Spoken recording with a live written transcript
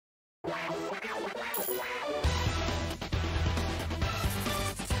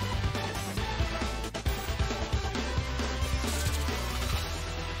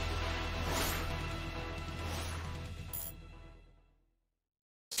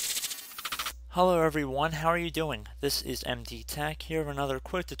Hello everyone, how are you doing? This is MD Tech here with another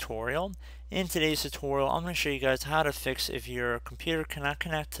quick tutorial. In today's tutorial, I'm going to show you guys how to fix if your computer cannot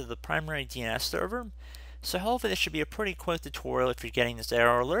connect to the primary DNS server. So hopefully this should be a pretty quick tutorial if you're getting this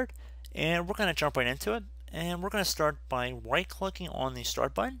error alert. And we're going to jump right into it. And we're going to start by right-clicking on the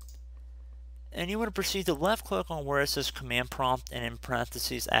Start button. And you want to proceed to left-click on where it says Command Prompt and in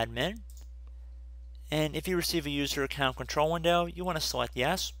parentheses Admin. And if you receive a user account control window, you want to select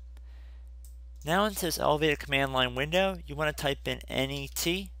Yes. Now into this elevated command line window, you want to type in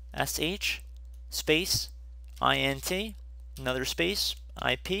NETSH space INT, another space,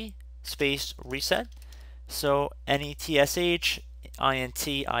 IP, space reset. So NETSH INT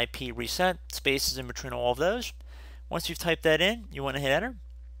IP reset, spaces in between all of those. Once you've typed that in, you want to hit enter.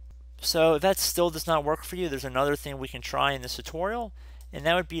 So if that still does not work for you, there's another thing we can try in this tutorial, and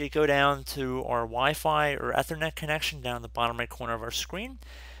that would be to go down to our Wi-Fi or Ethernet connection down in the bottom right corner of our screen.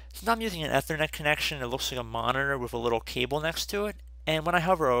 So now I'm using an Ethernet connection. It looks like a monitor with a little cable next to it. And when I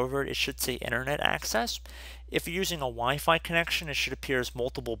hover over it, it should say Internet Access. If you're using a Wi-Fi connection, it should appear as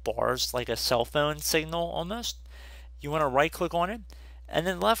multiple bars, like a cell phone signal almost. You want to right-click on it, and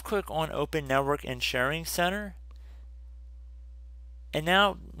then left-click on Open Network and Sharing Center. And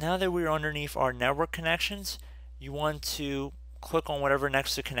now that we're underneath our network connections, you want to click on whatever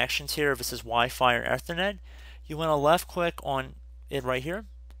next to connections here. If it says Wi-Fi or Ethernet, you want to left-click on it right here.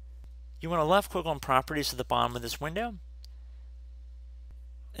 You want to left-click on Properties at the bottom of this window.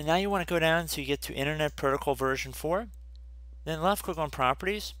 And now you want to go down until you get to Internet Protocol version 4. Then left-click on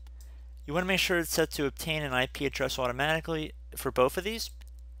Properties. You want to make sure it's set to obtain an IP address automatically for both of these.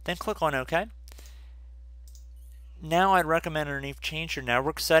 Then click on OK. Now I'd recommend underneath Change Your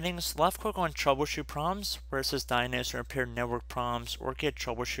Network Settings, left-click on Troubleshoot Problems, where it says Diagnose or Repair Network Problems or Get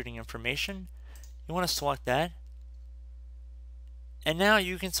Troubleshooting Information. You want to select that. And now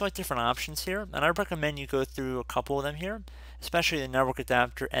you can select different options here, and I recommend you go through a couple of them here, especially the network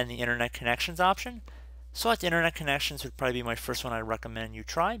adapter and the internet connections option. Select internet connections would probably be my first one I recommend you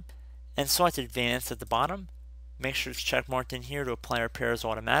try, and select advanced at the bottom. Make sure it's checkmarked in here to apply repairs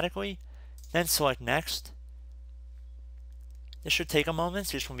automatically, then select next. This should take a moment,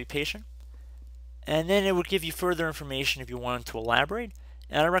 so you just want to be patient. And then it will give you further information if you wanted to elaborate,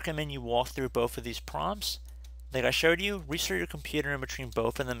 and I recommend you walk through both of these prompts. Like I showed you, restart your computer in between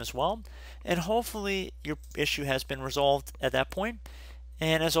both of them as well, and hopefully your issue has been resolved at that point.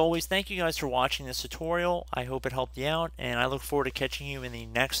 And as always, thank you guys for watching this tutorial. I hope it helped you out, and I look forward to catching you in the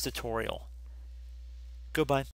next tutorial. Goodbye.